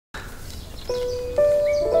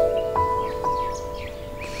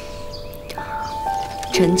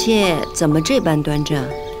臣妾怎么这般端正？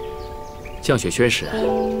降雪轩时，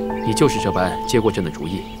你就是这般接过朕的主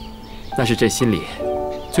意，那是朕心里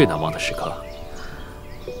最难忘的时刻。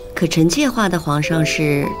可臣妾画的皇上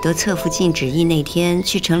是得侧福晋旨意那天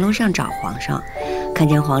去城楼上找皇上，看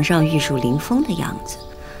见皇上玉树临风的样子。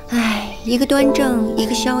哎，一个端正，一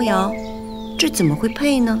个逍遥，这怎么会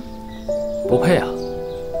配呢？不配啊！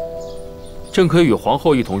朕可以与皇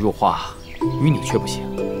后一同入画，与你却不行。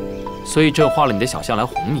所以朕画了你的小象来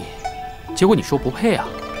哄你，结果你说不配啊！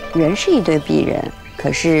人是一对璧人，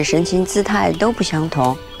可是神情姿态都不相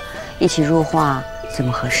同，一起入画怎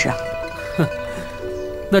么合适啊？哼，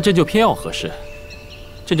那朕就偏要合适。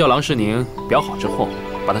朕叫郎世宁裱好之后，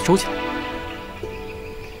把它收起来。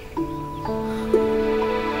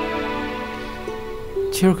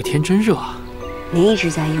今儿个天真热啊！您一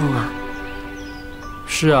直在用啊？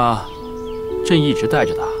是啊，朕一直带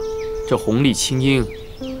着它，这红丽清英，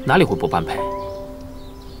哪里会不般配？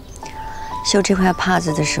绣这块帕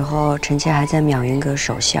子的时候，臣妾还在淼云阁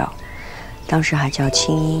守孝，当时还叫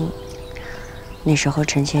清英。那时候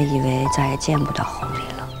臣妾以为再也见不到红丽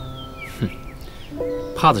了。哼，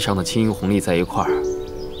帕子上的清英红丽在一块儿，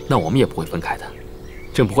那我们也不会分开的。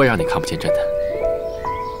朕不会让你看不见朕的。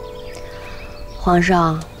皇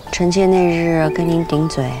上，臣妾那日跟您顶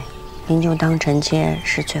嘴，您就当臣妾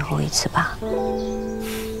是最后一次吧。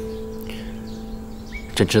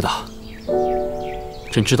朕知道，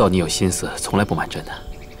朕知道你有心思，从来不瞒朕的。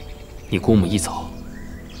你姑母一走，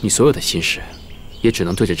你所有的心事，也只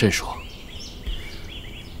能对着朕说。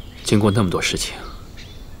经过那么多事情，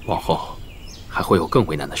往后还会有更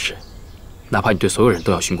为难的事，哪怕你对所有人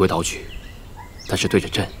都要循规蹈矩，但是对着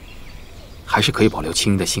朕，还是可以保留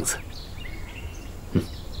清英的性子。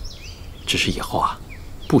只是以后啊，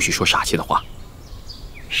不许说傻气的话。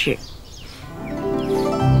是。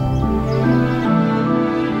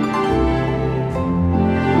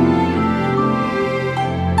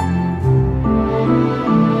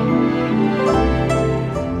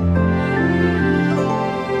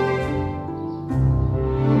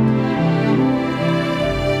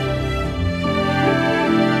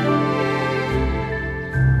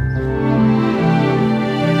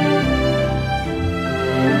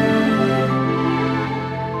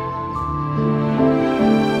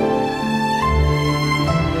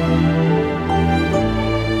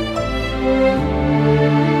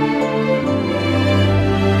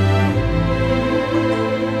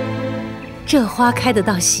这花开得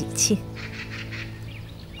到喜庆，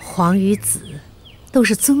黄与紫都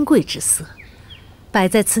是尊贵之色，摆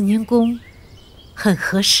在慈宁宫很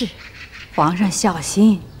合适。皇上小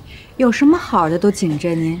心，有什么好的都紧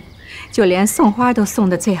着您，就连送花都送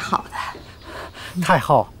的最好的。太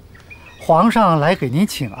后，皇上来给您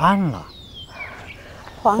请安了。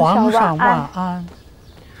皇上万安。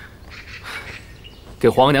给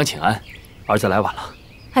皇娘请安，儿子来晚了。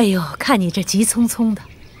哎呦，看你这急匆匆的，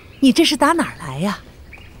你这是打哪儿来呀？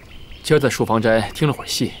今儿在漱芳斋听了会儿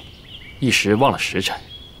戏，一时忘了时辰，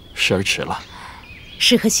事儿迟了。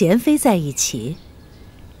是和贤妃在一起？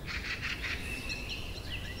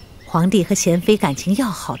皇帝和贤妃感情要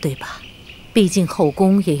好，对吧？毕竟后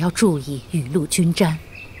宫也要注意雨露均沾。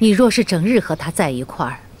你若是整日和他在一块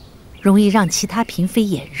儿，容易让其他嫔妃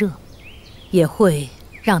眼热，也会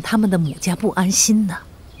让他们的母家不安心呢。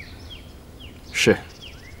是，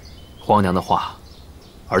皇娘的话，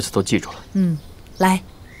儿子都记住了。来，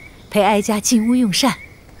陪哀家进屋用膳。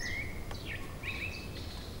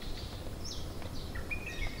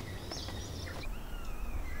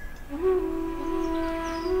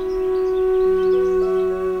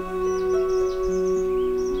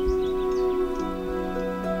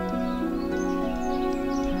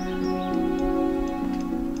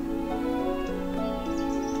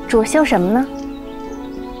主绣什么呢？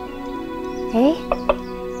哎，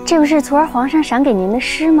这不是昨儿皇上赏给您的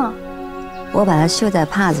诗吗？我把它绣在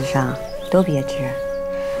帕子上，多别致。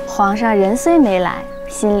皇上人虽没来，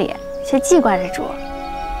心里却记挂着主。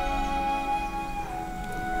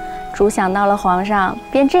主想到了皇上，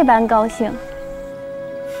便这般高兴。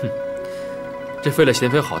哼，这费了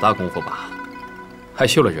贤妃好大功夫吧？还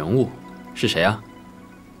绣了人物，是谁啊？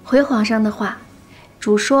回皇上的话，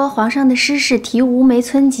主说皇上的诗是题《吴梅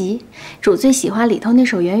村集》，主最喜欢里头那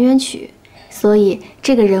首圆圆曲，所以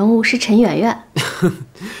这个人物是陈圆圆。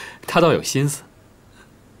他倒有心思。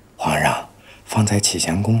皇上方才启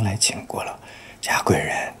祥宫来请过了，嘉贵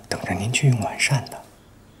人等着您去用晚膳呢。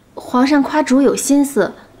皇上夸主有心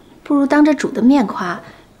思，不如当着主的面夸，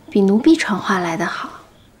比奴婢传话来得好。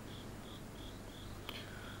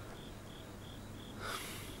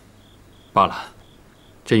罢了，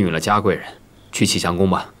朕允了嘉贵人，去启祥宫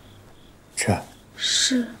吧。这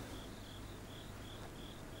是。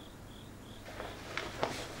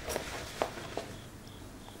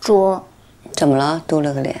主，怎么了？嘟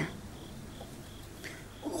了个脸。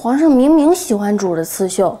皇上明明喜欢主的刺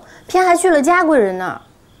绣，偏还去了嘉贵人那儿。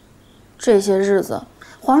这些日子，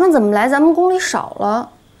皇上怎么来咱们宫里少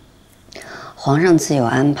了？皇上自有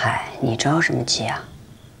安排，你着什么急啊？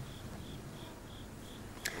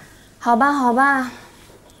好吧，好吧，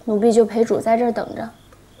奴婢就陪主在这儿等着。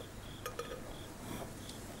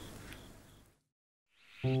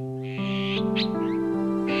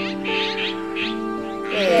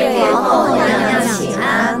给皇后娘娘请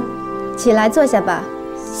安。起来坐下吧。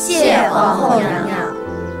谢皇后娘娘。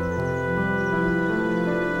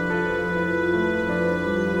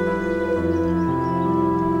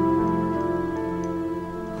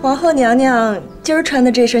皇后娘娘今儿穿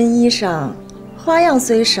的这身衣裳，花样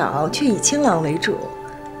虽少，却以清朗为主，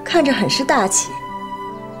看着很是大气。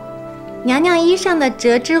娘娘衣上的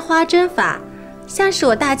折枝花针法，像是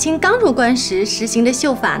我大清刚入关时实行的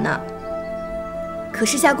绣法呢。可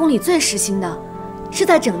是夏宫里最时兴的，是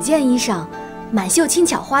在整件衣上满绣轻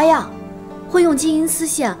巧花样，会用金银丝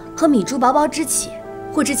线和米珠薄薄织起，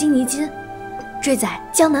或织金泥金，缀在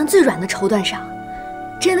江南最软的绸缎上，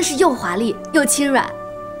真的是又华丽又轻软。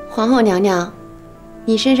皇后娘娘，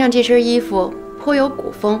你身上这身衣服颇有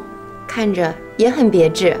古风，看着也很别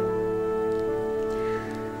致。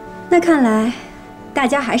那看来，大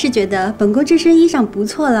家还是觉得本宫这身衣裳不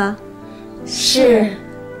错了。是。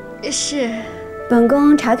本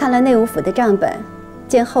宫查看了内务府的账本，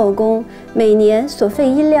见后宫每年所费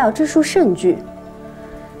衣料之数甚巨。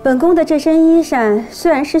本宫的这身衣衫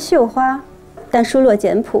虽然是绣花，但疏落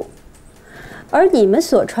简朴，而你们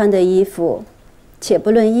所穿的衣服，且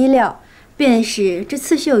不论衣料，便是这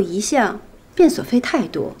刺绣一项，便所费太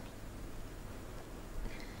多。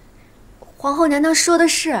皇后娘娘说的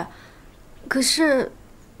是，可是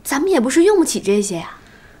咱们也不是用不起这些呀。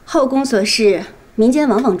后宫所事，民间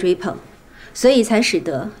往往追捧，所以才使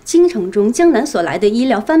得京城中江南所来的衣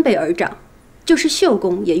料翻倍而涨，就是绣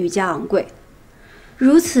工也愈加昂贵。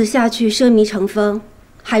如此下去，奢靡成风，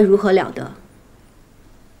还如何了得？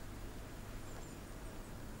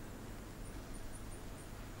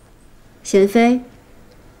贤妃，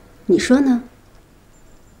你说呢？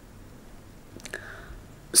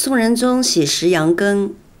宋仁宗喜食羊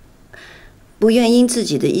羹，不愿因自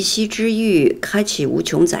己的一夕之欲开启无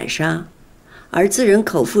穷宰杀，而自人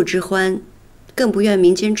口腹之欢，更不愿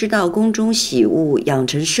民间知道宫中喜物养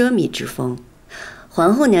成奢靡之风。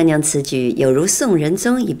皇后娘娘此举有如宋仁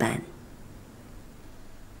宗一般。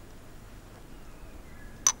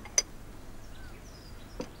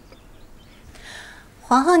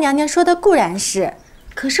皇后娘娘说的固然是，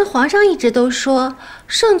可是皇上一直都说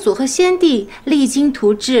圣祖和先帝励精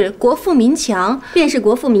图治，国富民强。便是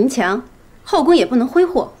国富民强，后宫也不能挥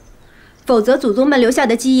霍，否则祖宗们留下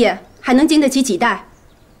的基业还能经得起几代？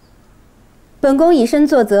本宫以身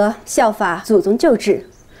作则，效法祖宗旧制，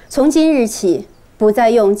从今日起不再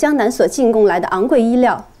用江南所进贡来的昂贵衣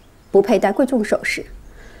料，不佩戴贵重首饰，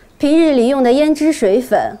平日里用的胭脂水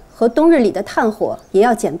粉和冬日里的炭火也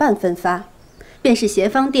要减半分发。便是协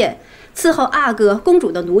芳殿伺候阿哥公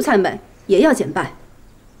主的奴才们也要减半。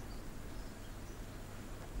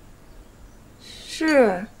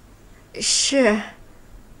是。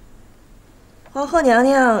皇后娘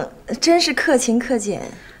娘真是克勤克俭。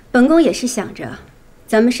本宫也是想着，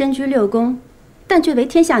咱们身居六宫，但却为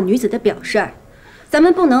天下女子的表率，咱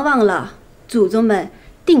们不能忘了祖宗们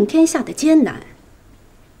定天下的艰难。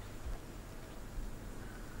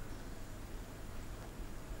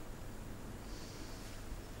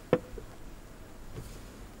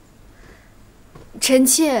臣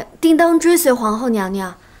妾定当追随皇后娘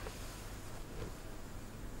娘。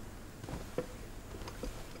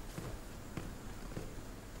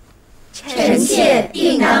臣妾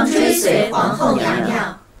定当追随皇后娘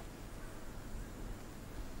娘。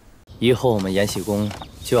以后我们延禧宫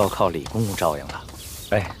就要靠李公公照应了。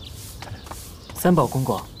哎，三宝公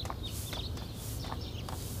公，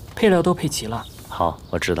配料都配齐了。好，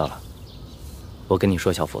我知道了。我跟你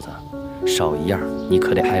说，小福子，少一样你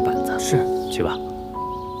可得挨板子。是，去吧。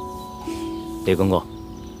李公公，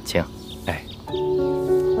请。哎，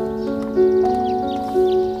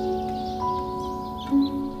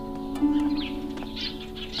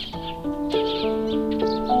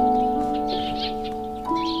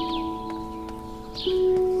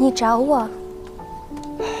你找我？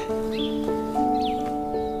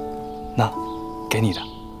那，给你的。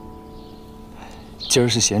今儿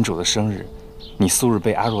是贤主的生日，你素日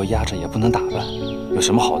被阿若压着也不能打扮，有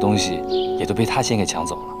什么好东西也都被他先给抢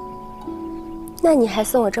走了。那你还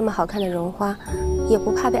送我这么好看的绒花，也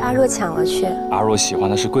不怕被阿若抢了去？阿若喜欢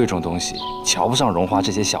的是贵重东西，瞧不上绒花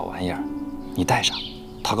这些小玩意儿。你戴上，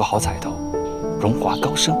讨个好彩头，荣华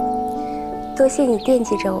高升。多谢你惦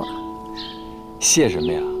记着我。谢什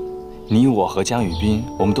么呀？你我和江雨斌，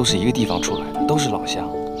我们都是一个地方出来的，都是老乡，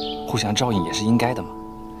互相照应也是应该的嘛。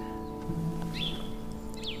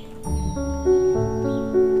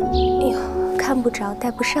哎呦，看不着，戴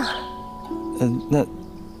不上。那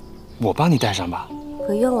我帮你戴上吧。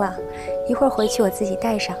不用了，一会儿回去我自己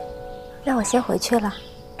戴上。那我先回去了。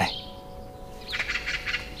哎。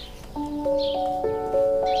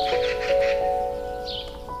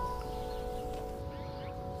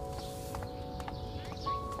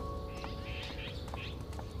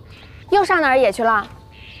又上哪儿野去了？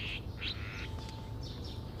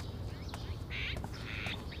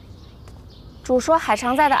主说海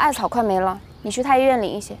常在的艾草快没了，你去太医院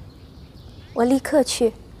领一些。我立刻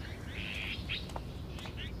去。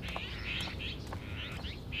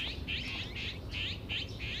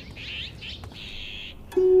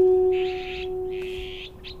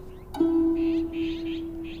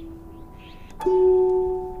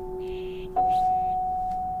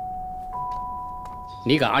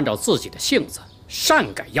你敢按照自己的性子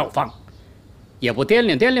擅改药方，也不掂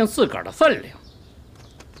量掂量自个儿的分量。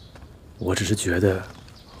我只是觉得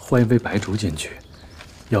换一味白术进去，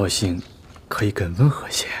药性可以更温和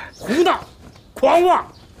些。胡闹，狂妄！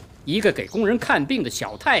一个给工人看病的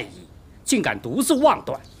小太医，竟敢独自妄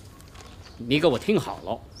断！你给我听好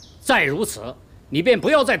了，再如此，你便不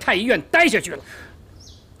要在太医院待下去了。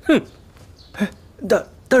哼！哎，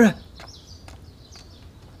大人。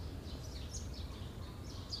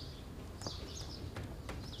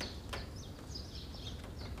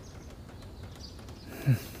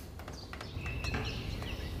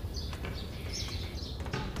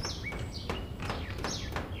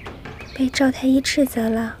被赵太医斥责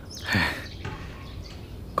了。哎，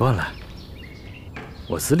惯了。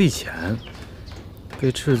我资历浅，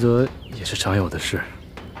被斥责也是常有的事。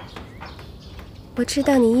我知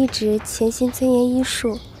道你一直潜心钻研医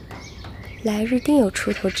术，来日定有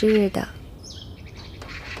出头之日的。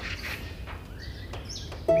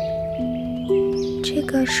这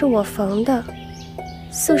个是我缝的，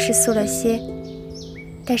素是素了些，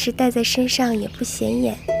但是戴在身上也不显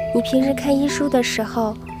眼。你平时看医书的时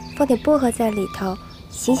候，放点薄荷在里头，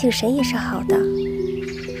醒醒神也是好的。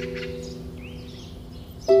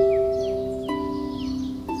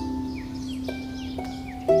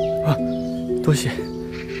啊，多谢。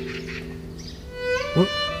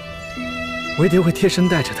我一定会贴身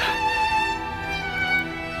带着的。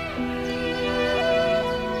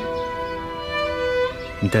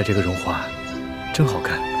你戴这个绒花，真好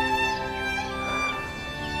看。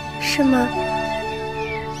是吗？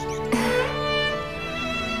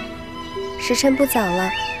时辰不早了，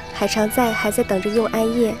海常在还在等着用艾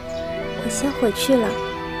叶，我先回去了。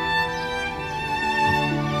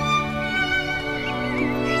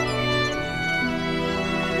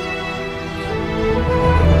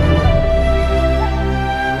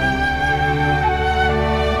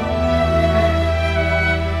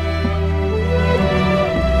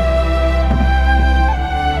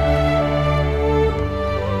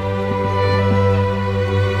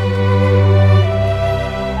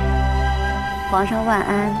皇上万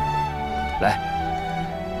安。来，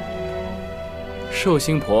寿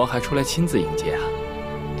星婆还出来亲自迎接啊！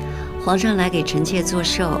皇上来给臣妾做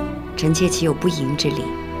寿，臣妾岂有不迎之理？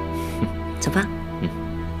走吧。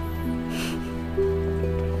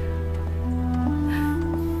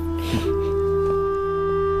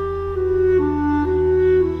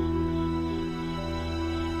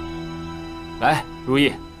来，如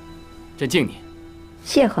意，朕敬你。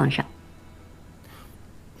谢皇上。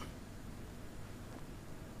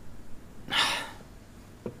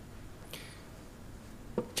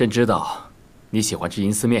朕知道你喜欢吃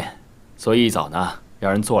银丝面，所以一早呢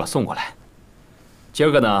让人做了送过来。今儿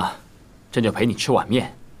个呢，朕就陪你吃碗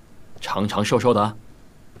面，长长寿寿的。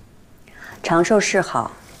长寿是好，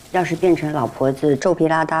要是变成老婆子皱皮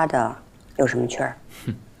拉搭的，有什么趣儿？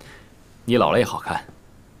哼，你老了也好看。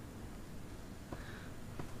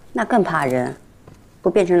那更怕人，不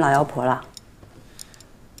变成老妖婆了。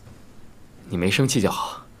你没生气就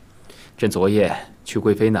好。朕昨夜去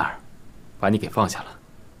贵妃那儿，把你给放下了。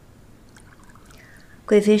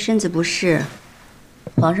贵妃身子不适，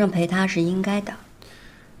皇上陪她是应该的。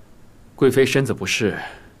贵妃身子不适，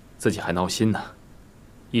自己还闹心呢，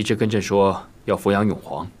一直跟朕说要抚养永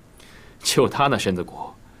璜。就她那身子骨，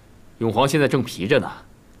永璜现在正皮着呢，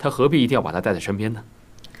她何必一定要把她带在身边呢？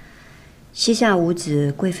膝下无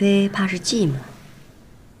子，贵妃怕是寂寞。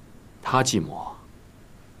她寂寞，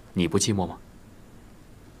你不寂寞吗？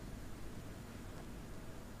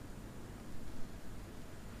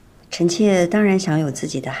臣妾当然想有自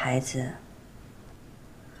己的孩子，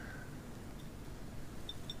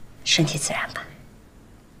顺其自然吧。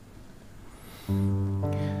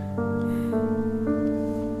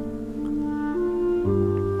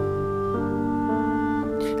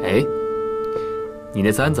哎，你那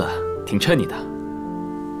簪子挺衬你的。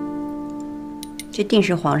这定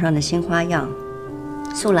是皇上的新花样。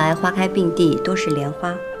素来花开并蒂多是莲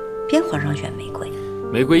花，偏皇上选玫瑰。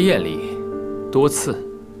玫瑰艳丽，多刺，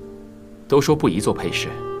都说不宜做配饰，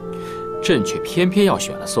朕却偏偏要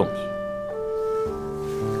选了送你。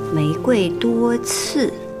玫瑰多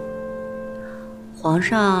刺，皇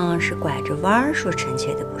上是拐着弯儿说臣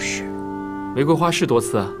妾的不是。玫瑰花是多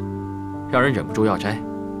刺啊，让人忍不住要摘，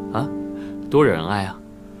啊，多惹人爱啊！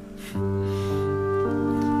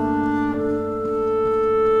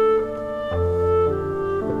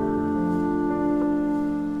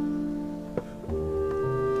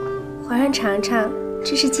皇上尝尝，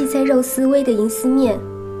这是荠菜肉丝煨的银丝面。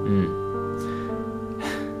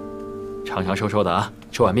长长瘦瘦的啊，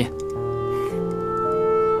吃碗面。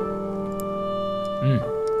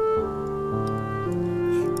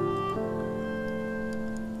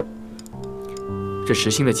这实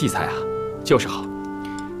心的荠菜啊，就是好，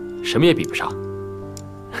什么也比不上。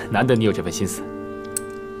难得你有这份心思。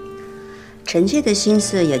臣妾的心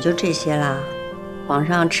思也就这些啦。皇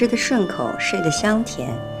上吃得顺口，睡得香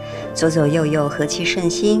甜，左左右右和气顺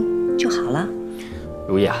心就好了。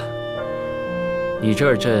如意啊，你这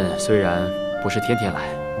儿朕虽然不是天天来，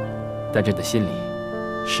但朕的心里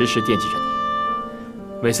时时惦记着你。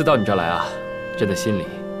每次到你这儿来啊，朕的心里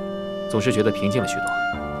总是觉得平静了许多。